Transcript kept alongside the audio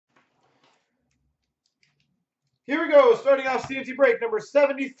Here we go. Starting off CNC break number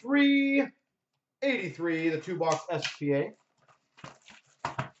 7383, the 2-box SPA.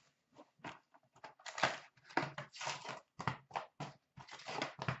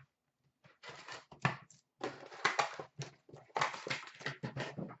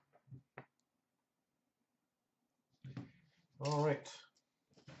 All right.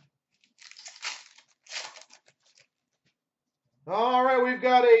 All right, we've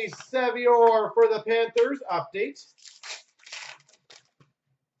got a Sevior for the Panthers update.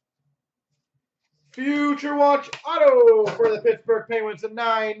 Future Watch Auto for the Pittsburgh Penguins at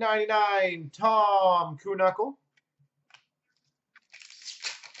 $9.99, Tom Kuhnackel.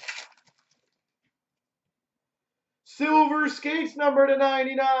 Silver Skates number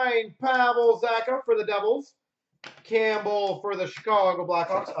 /99, Pavel Zacha for the Devils. Campbell for the Chicago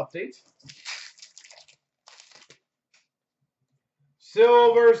Blackhawks update.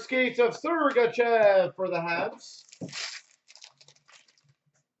 Silver Skates of Sergachev for the Habs.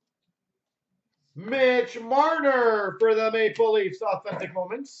 Mitch Marner for the Maple Leafs, authentic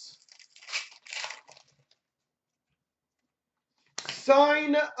moments.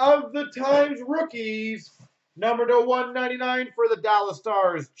 Sign of the Times rookies, number /199 for the Dallas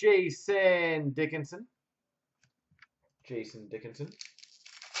Stars, Jason Dickinson.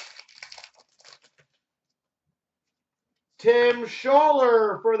 Tim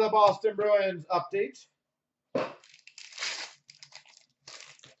Schaller for the Boston Bruins update.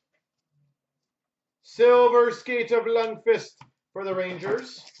 Silver Skate of Lundqvist for the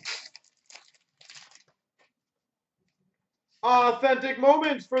Rangers. Authentic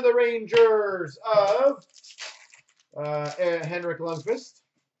moments for the Rangers of Henrik Lundqvist.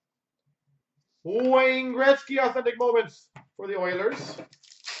 Wayne Gretzky authentic moments for the Oilers.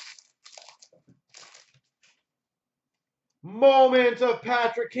 Moments of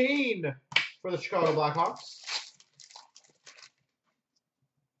Patrick Kane for the Chicago Blackhawks.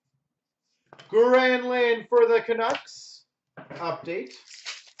 Granlund for the Canucks update.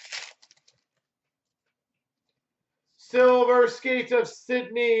 Silver Skates of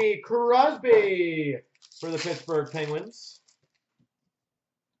Sidney Crosby for the Pittsburgh Penguins.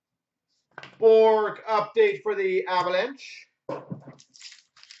 Bork update for the Avalanche.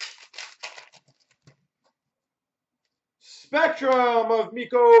 Spectrum of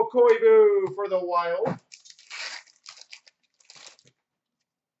Mikko Koivu for the Wild.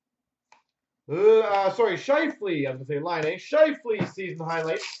 Scheifele, I was going to say line A. Scheifele season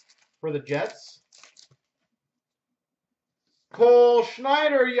highlights for the Jets. Cole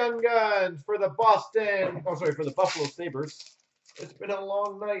Schneider Young Guns for the Buffalo Sabres. It's been a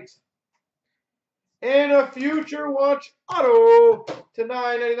long night. And a Future Watch Auto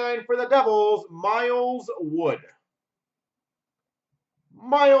 /999 for the Devils, Miles Wood.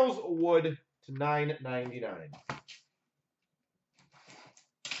 Miles Wood /999.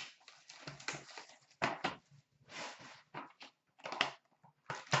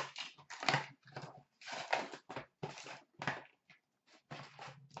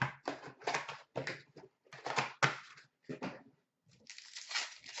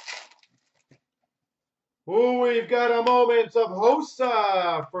 Ooh, we've got a Moments of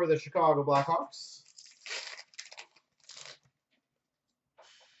Hossa for the Chicago Blackhawks.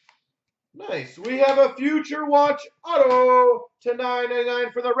 Nice. We have a Future Watch Auto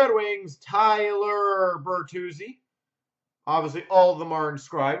 /999 for the Red Wings, Tyler Bertuzzi. Obviously, all of them are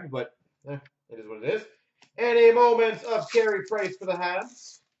inscribed, but it is what it is. And a Moments of Carey Price for the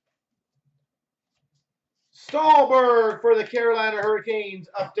Habs. Stallberg for the Carolina Hurricanes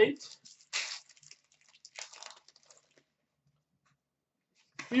update.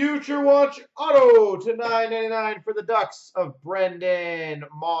 Future Watch Auto /999 for the Ducks of Brendan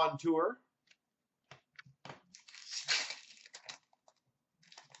Montour.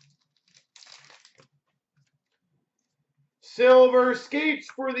 Silver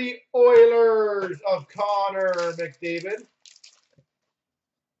Skates for the Oilers of Connor McDavid.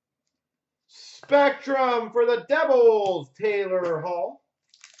 Spectrum for the Devils, Taylor Hall.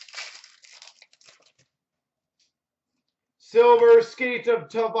 Silver Skate of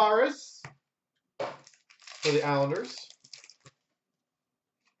Tavares for the Islanders.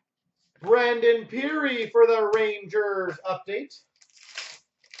 Brandon Peary for the Rangers update.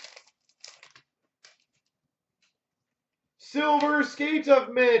 Silver Skate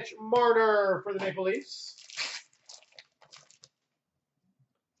of Mitch Marner for the Maple Leafs.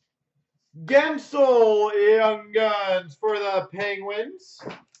 Gensel Young Guns for the Penguins.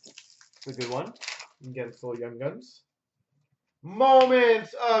 It's a good one. Gensel Young Guns.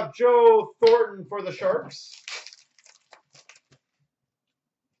 Moments of Joe Thornton for the Sharks.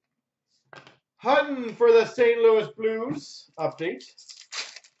 Hutton for the St. Louis Blues. Update.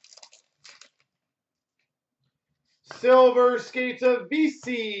 Silver Skates of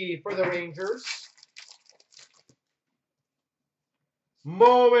VC for the Rangers.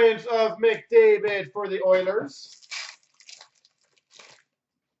 Moments of McDavid for the Oilers.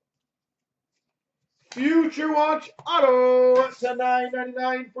 Future Watch Auto to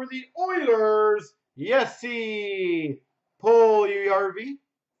 $9.99 for the Oilers. Yesy Puljujärvi.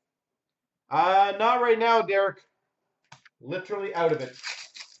 Not right now, Derek. Literally out of it.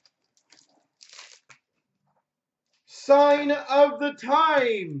 Sign of the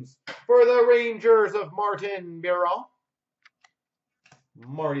Times for the Rangers of Martin Biron.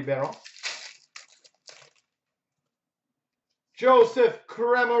 Marty Biron. Joseph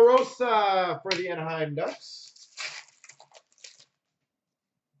Cramarosa for the Anaheim Ducks.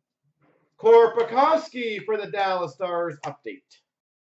 Korpikoski for the Dallas Stars. Update.